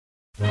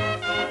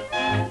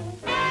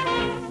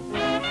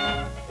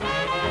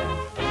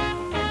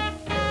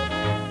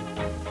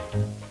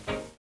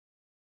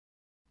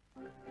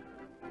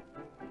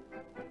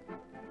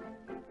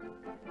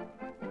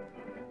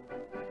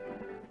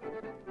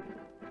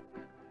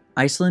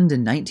Iceland in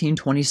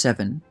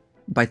 1927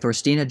 by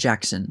Thorsteina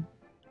Jackson,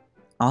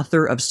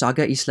 author of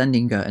Saga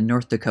Islendinga in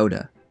North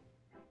Dakota,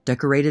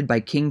 decorated by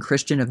King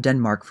Christian of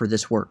Denmark for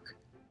this work.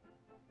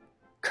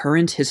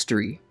 Current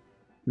history,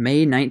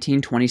 May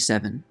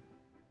 1927.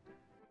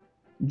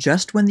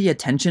 Just when the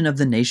attention of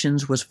the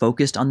nations was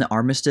focused on the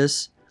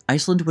armistice,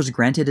 Iceland was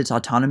granted its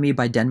autonomy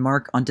by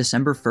Denmark on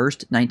December 1,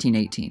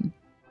 1918.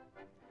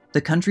 The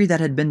country that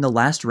had been the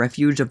last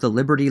refuge of the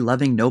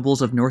liberty-loving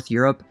nobles of North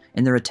Europe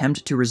in their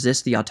attempt to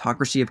resist the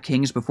autocracy of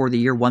kings before the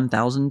year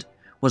 1000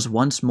 was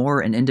once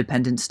more an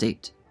independent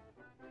state.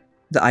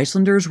 The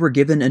Icelanders were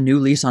given a new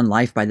lease on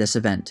life by this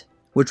event,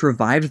 which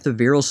revived the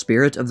virile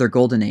spirit of their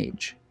golden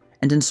age,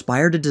 and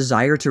inspired a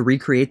desire to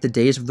recreate the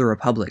days of the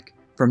Republic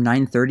from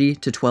 930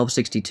 to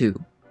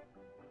 1262.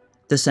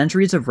 The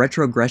centuries of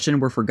retrogression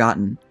were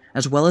forgotten,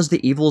 as well as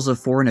the evils of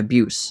foreign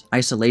abuse,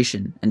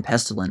 isolation, and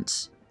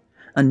pestilence.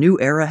 A new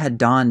era had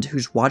dawned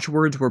whose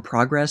watchwords were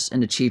progress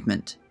and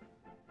achievement.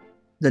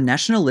 The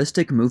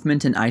nationalistic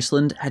movement in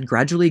Iceland had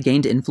gradually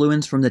gained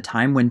influence from the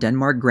time when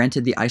Denmark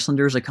granted the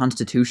Icelanders a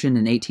constitution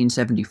in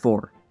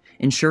 1874,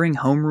 ensuring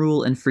home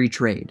rule and free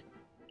trade.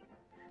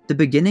 The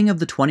beginning of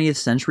the 20th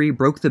century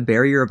broke the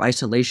barrier of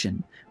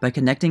isolation by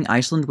connecting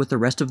Iceland with the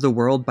rest of the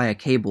world by a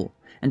cable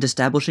and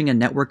establishing a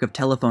network of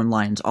telephone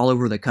lines all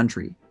over the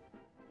country.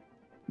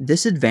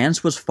 This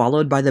advance was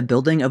followed by the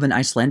building of an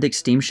Icelandic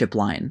steamship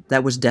line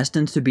that was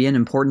destined to be an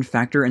important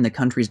factor in the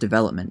country's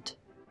development.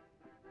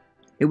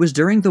 It was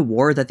during the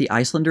war that the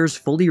Icelanders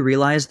fully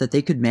realized that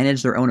they could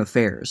manage their own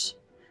affairs.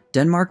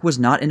 Denmark was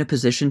not in a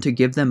position to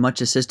give them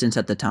much assistance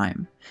at the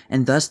time,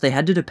 and thus they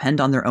had to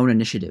depend on their own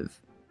initiative.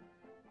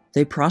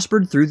 They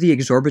prospered through the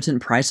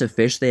exorbitant price of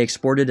fish they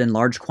exported in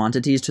large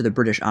quantities to the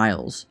British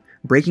Isles,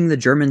 breaking the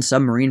German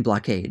submarine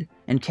blockade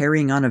and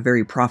carrying on a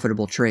very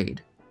profitable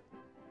trade.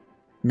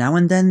 Now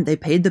and then, they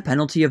paid the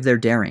penalty of their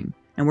daring,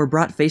 and were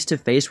brought face to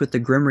face with the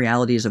grim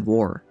realities of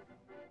war.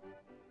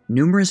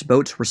 Numerous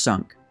boats were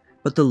sunk,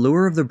 but the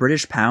lure of the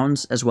British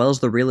pounds, as well as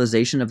the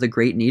realization of the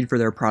great need for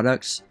their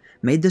products,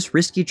 made this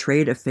risky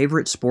trade a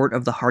favorite sport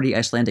of the hardy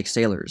Icelandic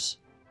sailors.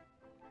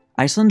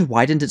 Iceland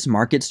widened its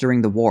markets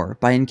during the war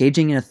by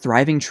engaging in a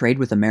thriving trade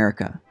with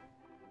America.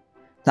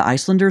 The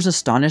Icelanders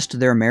astonished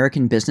their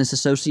American business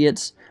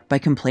associates by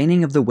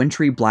complaining of the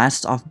wintry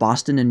blasts off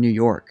Boston and New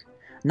York,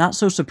 not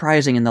so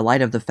surprising in the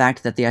light of the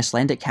fact that the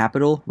Icelandic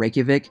capital,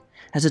 Reykjavik,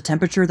 has a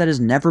temperature that is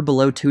never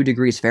below 2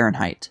 degrees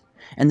Fahrenheit,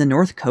 and the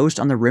north coast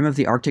on the rim of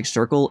the Arctic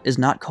Circle is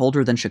not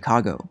colder than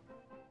Chicago.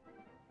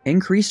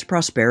 Increased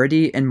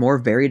prosperity and more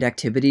varied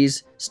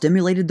activities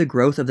stimulated the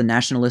growth of the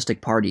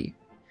nationalistic party,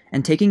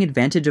 and taking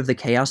advantage of the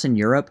chaos in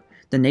Europe,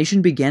 the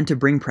nation began to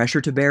bring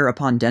pressure to bear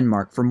upon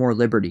Denmark for more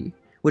liberty,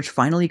 which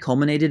finally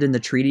culminated in the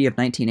Treaty of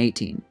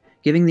 1918,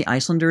 giving the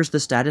Icelanders the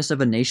status of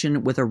a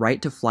nation with a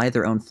right to fly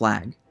their own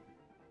flag.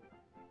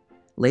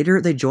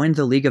 Later, they joined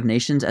the League of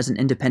Nations as an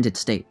independent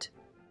state.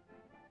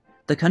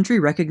 The country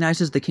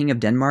recognizes the King of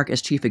Denmark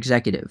as chief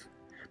executive,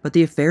 but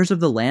the affairs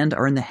of the land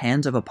are in the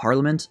hands of a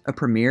parliament, a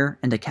premier,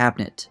 and a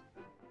cabinet.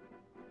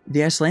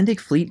 The Icelandic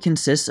fleet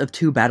consists of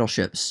 2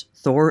 battleships,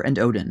 Thor and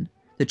Odin,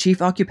 the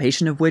chief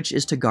occupation of which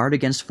is to guard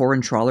against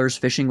foreign trawlers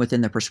fishing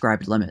within the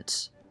prescribed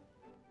limits.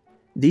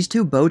 These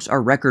 2 boats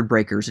are record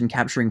breakers in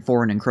capturing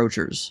foreign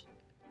encroachers.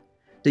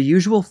 The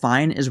usual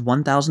fine is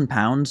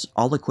 £1,000,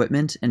 all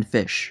equipment, and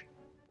fish.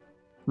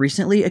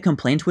 Recently, a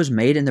complaint was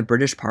made in the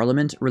British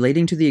Parliament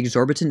relating to the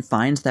exorbitant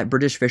fines that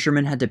British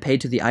fishermen had to pay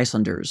to the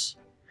Icelanders,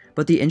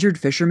 but the injured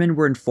fishermen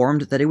were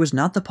informed that it was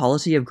not the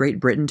policy of Great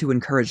Britain to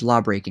encourage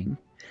lawbreaking.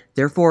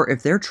 Therefore,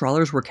 if their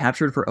trawlers were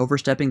captured for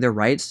overstepping their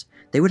rights,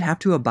 they would have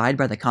to abide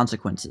by the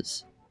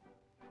consequences.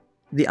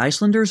 The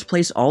Icelanders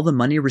place all the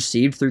money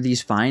received through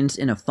these fines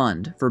in a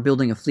fund for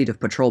building a fleet of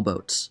patrol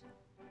boats.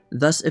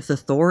 Thus, if the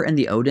Thor and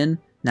the Odin,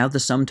 now the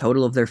sum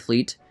total of their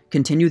fleet,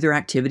 continue their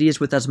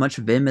activities with as much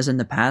vim as in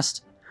the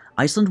past,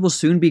 Iceland will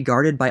soon be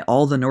guarded by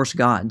all the Norse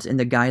gods in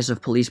the guise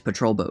of police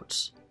patrol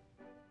boats.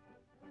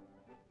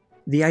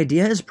 The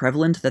idea is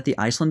prevalent that the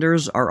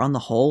Icelanders are on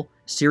the whole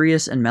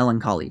serious and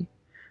melancholy,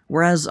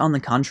 whereas on the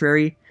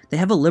contrary, they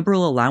have a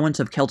liberal allowance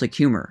of Celtic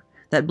humor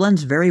that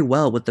blends very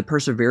well with the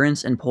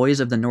perseverance and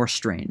poise of the Norse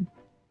strain.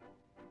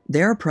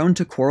 They are prone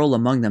to quarrel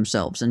among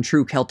themselves in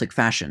true Celtic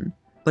fashion,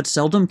 but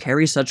seldom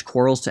carry such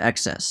quarrels to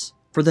excess,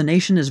 for the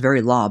nation is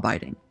very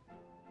law-abiding.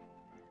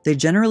 They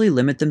generally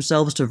limit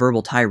themselves to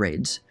verbal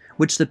tirades,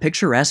 which the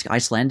picturesque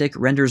Icelandic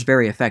renders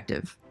very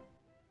effective.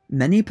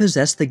 Many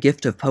possess the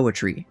gift of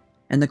poetry,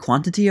 and the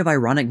quantity of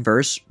ironic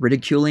verse,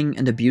 ridiculing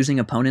and abusing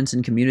opponents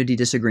in community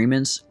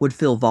disagreements would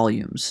fill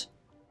volumes.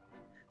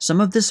 Some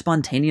of this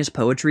spontaneous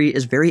poetry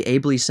is very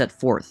ably set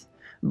forth,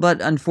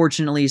 but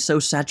unfortunately so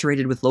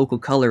saturated with local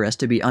color as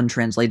to be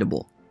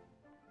untranslatable.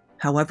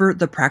 However,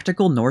 the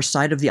practical Norse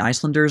side of the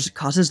Icelanders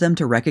causes them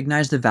to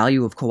recognize the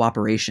value of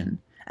cooperation,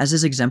 as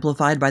is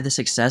exemplified by the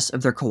success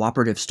of their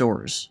cooperative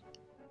stores.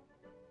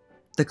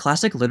 The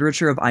classic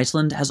literature of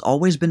Iceland has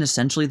always been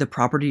essentially the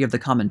property of the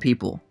common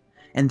people,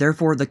 and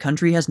therefore the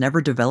country has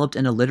never developed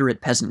an illiterate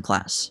peasant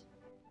class.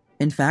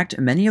 In fact,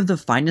 many of the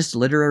finest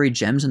literary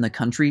gems in the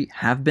country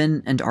have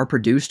been and are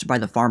produced by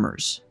the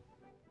farmers.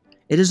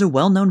 It is a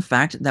well-known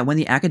fact that when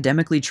the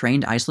academically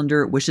trained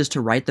Icelander wishes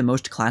to write the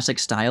most classic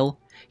style,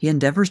 he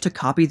endeavors to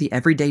copy the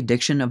everyday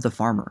diction of the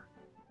farmer.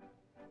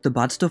 The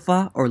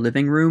badstofa, or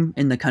living room,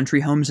 in the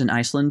country homes in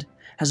Iceland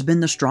has been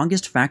the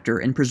strongest factor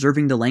in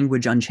preserving the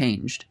language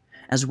unchanged,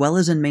 as well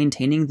as in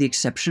maintaining the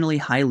exceptionally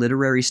high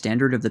literary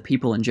standard of the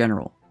people in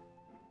general.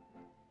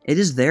 It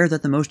is there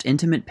that the most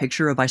intimate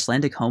picture of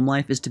Icelandic home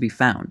life is to be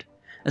found,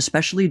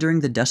 especially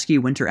during the dusky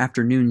winter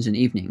afternoons and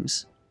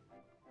evenings.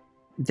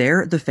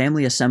 There, the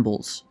family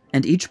assembles,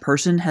 and each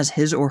person has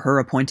his or her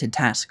appointed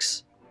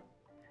tasks.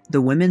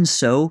 The women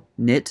sew,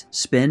 knit,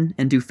 spin,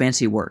 and do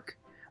fancy work,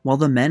 while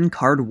the men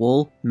card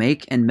wool,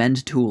 make, and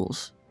mend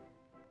tools.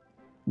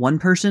 One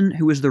person,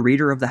 who is the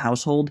reader of the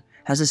household,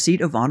 has a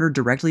seat of honor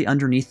directly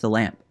underneath the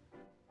lamp.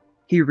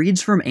 He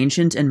reads from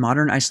ancient and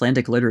modern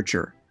Icelandic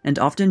literature, and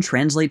often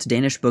translates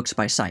Danish books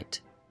by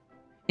sight.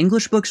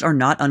 English books are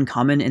not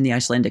uncommon in the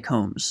Icelandic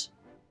homes.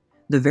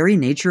 The very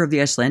nature of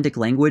the Icelandic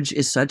language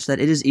is such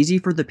that it is easy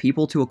for the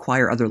people to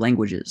acquire other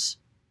languages.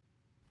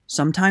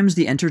 Sometimes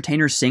the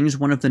entertainer sings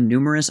one of the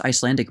numerous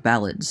Icelandic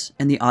ballads,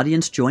 and the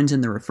audience joins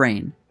in the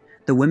refrain,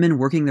 the women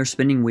working their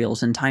spinning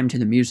wheels in time to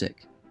the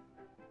music.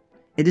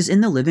 It is in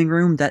the living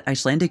room that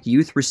Icelandic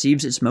youth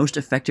receives its most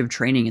effective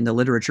training in the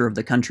literature of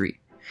the country,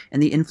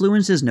 and the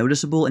influence is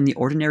noticeable in the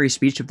ordinary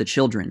speech of the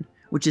children,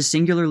 which is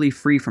singularly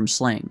free from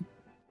slang.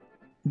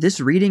 This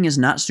reading is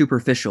not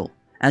superficial,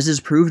 as is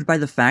proved by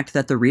the fact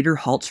that the reader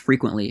halts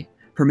frequently,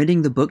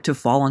 permitting the book to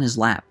fall on his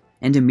lap,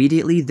 and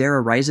immediately there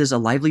arises a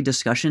lively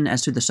discussion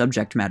as to the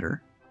subject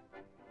matter.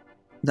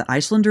 The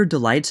Icelander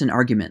delights in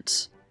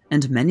arguments,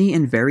 and many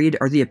and varied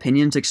are the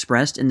opinions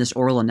expressed in this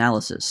oral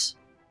analysis.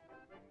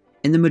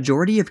 In the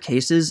majority of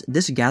cases,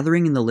 this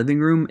gathering in the living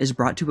room is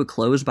brought to a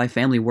close by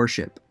family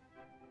worship.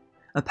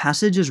 A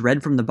passage is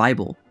read from the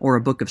Bible, or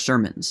a book of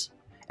sermons,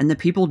 and the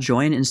people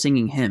join in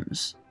singing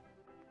hymns.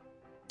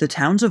 The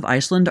towns of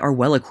Iceland are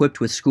well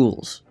equipped with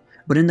schools,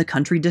 but in the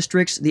country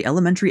districts, the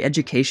elementary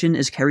education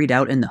is carried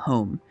out in the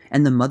home,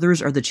 and the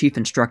mothers are the chief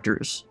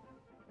instructors.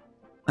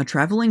 A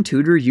traveling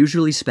tutor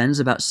usually spends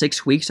about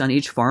 6 weeks on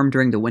each farm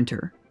during the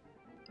winter.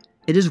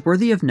 It is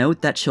worthy of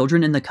note that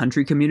children in the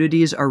country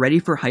communities are ready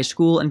for high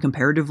school and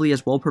comparatively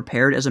as well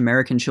prepared as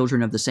American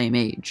children of the same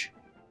age.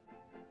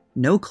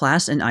 No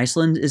class in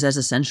Iceland is as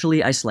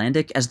essentially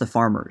Icelandic as the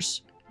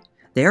farmers.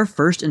 They are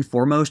first and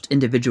foremost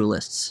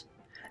individualists.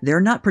 They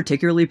are not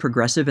particularly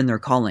progressive in their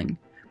calling,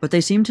 but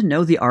they seem to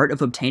know the art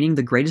of obtaining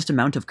the greatest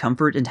amount of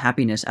comfort and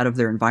happiness out of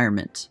their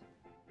environment.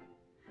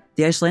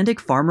 The Icelandic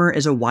farmer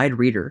is a wide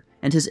reader,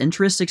 and his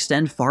interests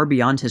extend far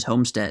beyond his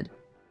homestead.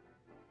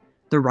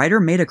 The writer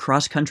made a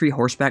cross-country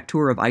horseback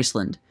tour of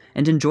Iceland,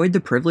 and enjoyed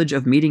the privilege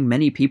of meeting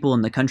many people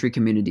in the country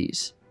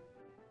communities.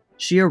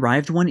 She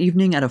arrived one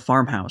evening at a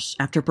farmhouse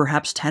after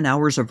perhaps 10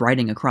 hours of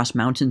riding across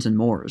mountains and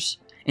moors,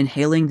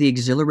 inhaling the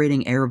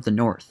exhilarating air of the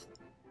north.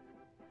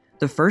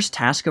 The first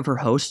task of her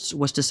hosts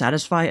was to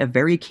satisfy a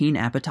very keen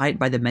appetite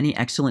by the many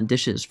excellent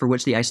dishes for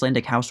which the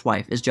Icelandic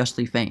housewife is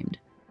justly famed.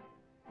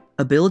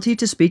 Ability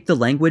to speak the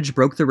language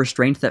broke the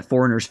restraint that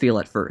foreigners feel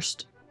at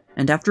first,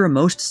 and after a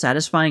most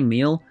satisfying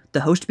meal,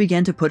 the host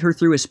began to put her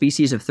through a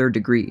species of third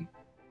degree.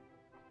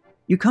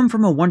 "You come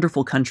from a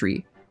wonderful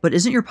country, but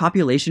isn't your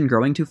population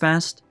growing too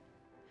fast?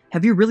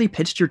 Have you really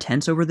pitched your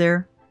tents over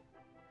there?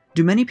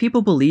 Do many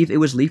people believe it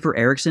was Leif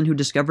Erikson who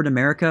discovered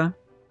America?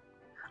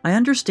 I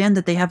understand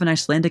that they have an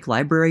Icelandic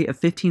library of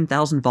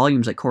 15,000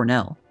 volumes at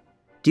Cornell.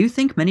 Do you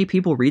think many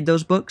people read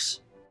those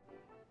books?"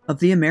 Of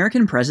the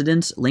American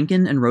presidents,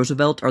 Lincoln and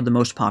Roosevelt are the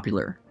most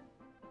popular.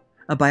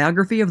 A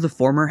biography of the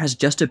former has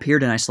just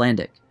appeared in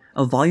Icelandic,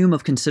 a volume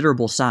of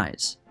considerable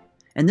size,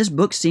 and this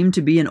book seemed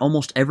to be in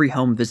almost every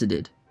home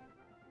visited.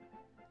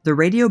 The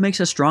radio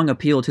makes a strong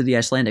appeal to the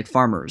Icelandic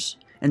farmers,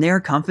 and they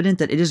are confident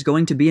that it is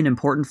going to be an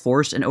important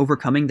force in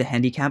overcoming the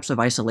handicaps of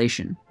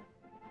isolation.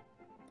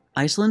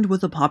 Iceland,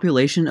 with a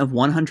population of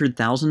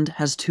 100,000,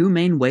 has two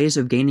main ways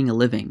of gaining a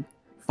living: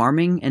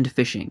 farming and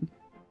fishing.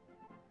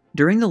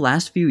 During the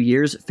last few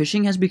years,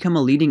 fishing has become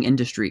a leading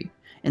industry,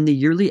 and the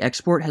yearly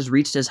export has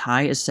reached as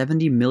high as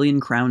 70 million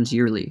crowns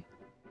yearly.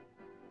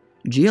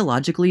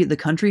 Geologically, the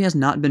country has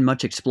not been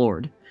much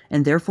explored,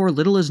 and therefore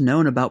little is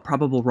known about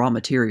probable raw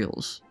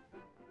materials.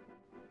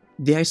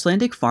 The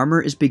Icelandic farmer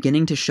is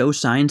beginning to show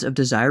signs of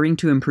desiring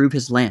to improve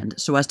his land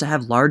so as to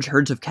have large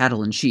herds of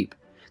cattle and sheep,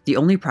 the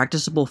only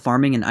practicable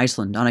farming in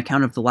Iceland on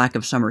account of the lack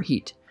of summer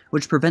heat,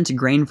 which prevents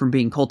grain from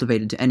being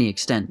cultivated to any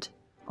extent,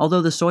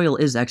 although the soil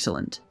is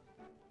excellent.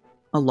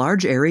 A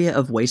large area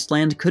of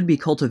wasteland could be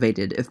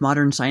cultivated if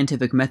modern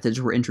scientific methods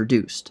were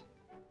introduced.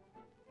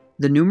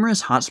 The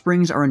numerous hot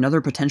springs are another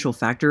potential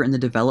factor in the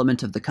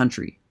development of the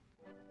country.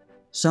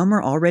 Some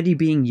are already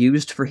being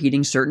used for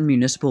heating certain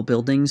municipal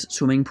buildings,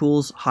 swimming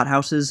pools,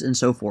 hothouses, and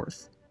so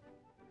forth.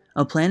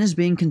 A plan is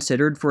being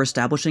considered for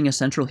establishing a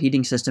central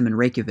heating system in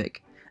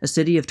Reykjavik, a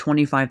city of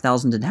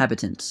 25,000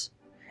 inhabitants,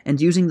 and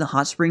using the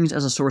hot springs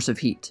as a source of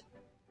heat.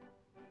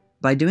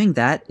 By doing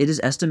that, it is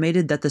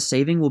estimated that the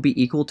saving will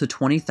be equal to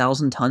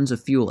 20,000 tons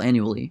of fuel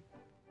annually.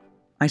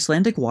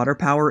 Icelandic water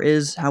power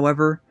is,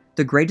 however,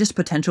 the greatest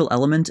potential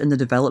element in the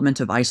development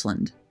of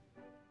Iceland.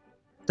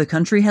 The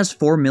country has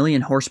 4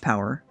 million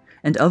horsepower,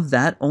 and of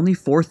that, only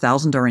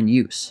 4,000 are in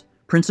use,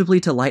 principally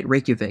to light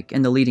Reykjavik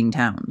and the leading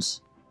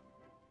towns.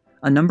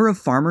 A number of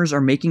farmers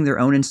are making their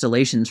own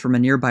installations from a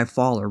nearby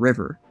fall or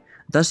river,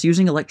 thus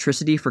using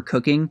electricity for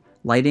cooking,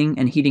 lighting,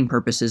 and heating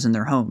purposes in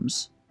their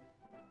homes.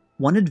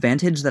 One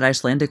advantage that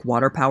Icelandic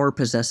water power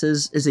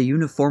possesses is a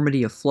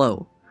uniformity of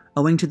flow,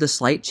 owing to the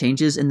slight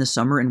changes in the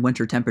summer and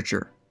winter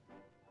temperature.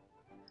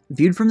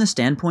 Viewed from the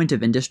standpoint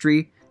of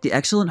industry, the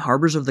excellent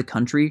harbors of the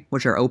country,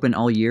 which are open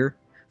all year,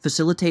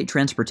 facilitate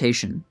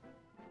transportation.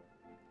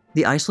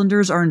 The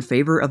Icelanders are in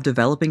favor of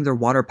developing their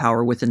water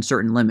power within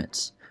certain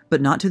limits,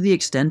 but not to the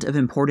extent of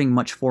importing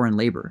much foreign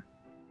labor.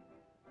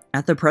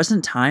 At the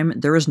present time,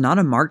 there is not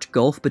a marked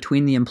gulf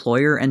between the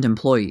employer and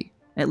employee,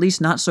 at least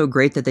not so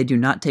great that they do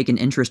not take an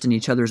interest in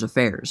each other's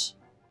affairs.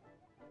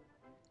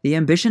 The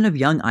ambition of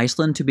young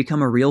Iceland to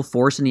become a real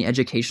force in the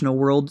educational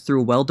world through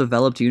a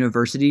well-developed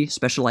university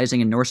specializing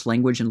in Norse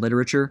language and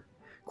literature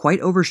quite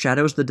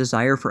overshadows the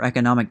desire for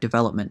economic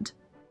development.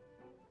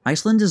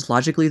 Iceland is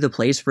logically the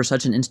place for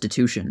such an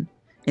institution,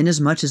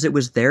 inasmuch as it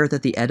was there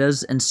that the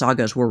Eddas and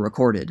sagas were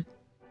recorded,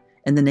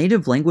 and the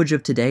native language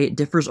of today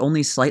differs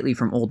only slightly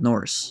from Old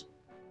Norse.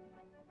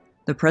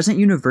 The present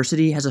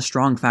university has a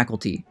strong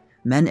faculty,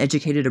 men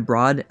educated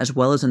abroad as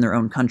well as in their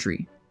own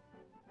country.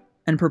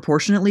 And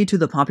proportionately to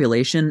the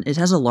population, it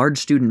has a large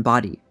student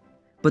body,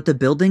 but the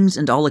buildings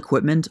and all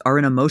equipment are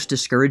in a most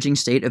discouraging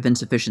state of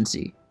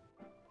insufficiency.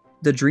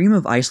 The dream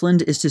of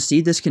Iceland is to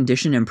see this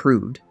condition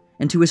improved,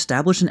 and to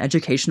establish an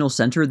educational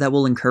center that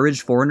will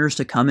encourage foreigners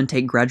to come and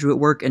take graduate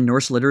work in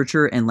Norse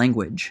literature and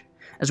language,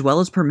 as well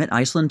as permit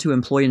Iceland to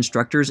employ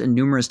instructors in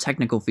numerous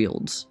technical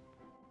fields.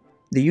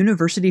 The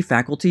university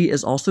faculty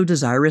is also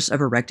desirous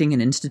of erecting an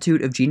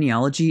institute of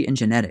genealogy and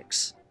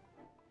genetics.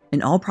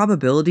 In all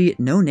probability,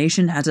 no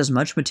nation has as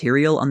much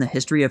material on the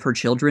history of her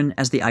children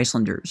as the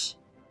Icelanders.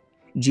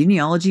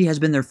 Genealogy has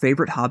been their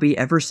favorite hobby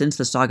ever since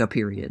the saga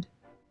period.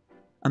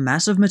 A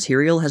massive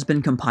material has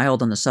been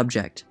compiled on the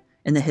subject,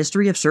 and the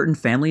history of certain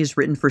families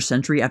written for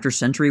century after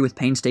century with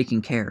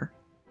painstaking care.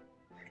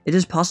 It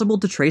is possible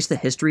to trace the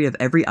history of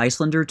every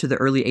Icelander to the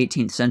early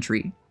 18th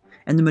century,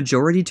 and the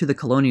majority to the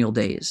colonial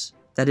days,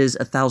 that is,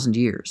 1,000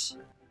 years.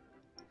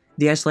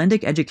 The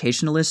Icelandic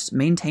educationalists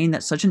maintain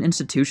that such an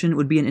institution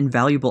would be an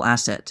invaluable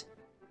asset,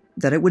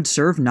 that it would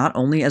serve not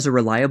only as a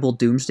reliable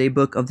doomsday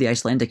book of the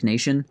Icelandic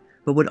nation,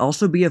 but would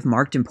also be of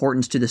marked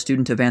importance to the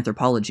student of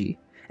anthropology,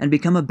 and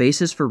become a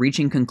basis for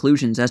reaching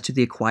conclusions as to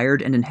the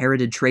acquired and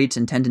inherited traits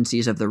and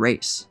tendencies of the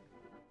race.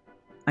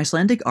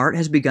 Icelandic art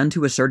has begun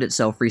to assert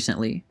itself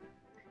recently.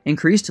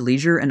 Increased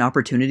leisure and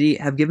opportunity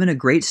have given a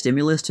great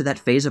stimulus to that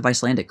phase of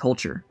Icelandic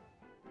culture.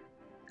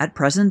 At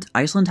present,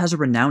 Iceland has a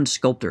renowned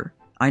sculptor,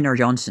 Einar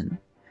Jónsson,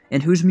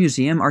 in whose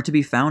museum are to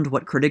be found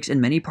what critics in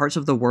many parts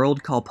of the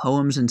world call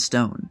poems in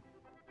stone.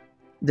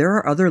 There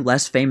are other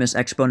less famous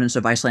exponents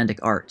of Icelandic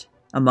art,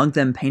 among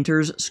them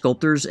painters,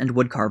 sculptors, and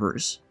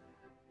woodcarvers.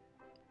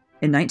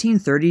 In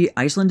 1930,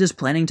 Iceland is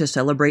planning to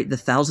celebrate the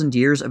 1,000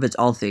 years of its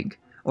Althing,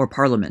 or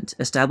parliament,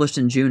 established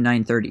in June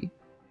 930.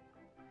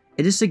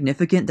 It is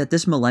significant that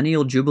this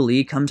millennial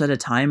jubilee comes at a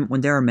time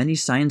when there are many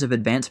signs of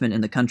advancement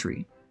in the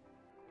country.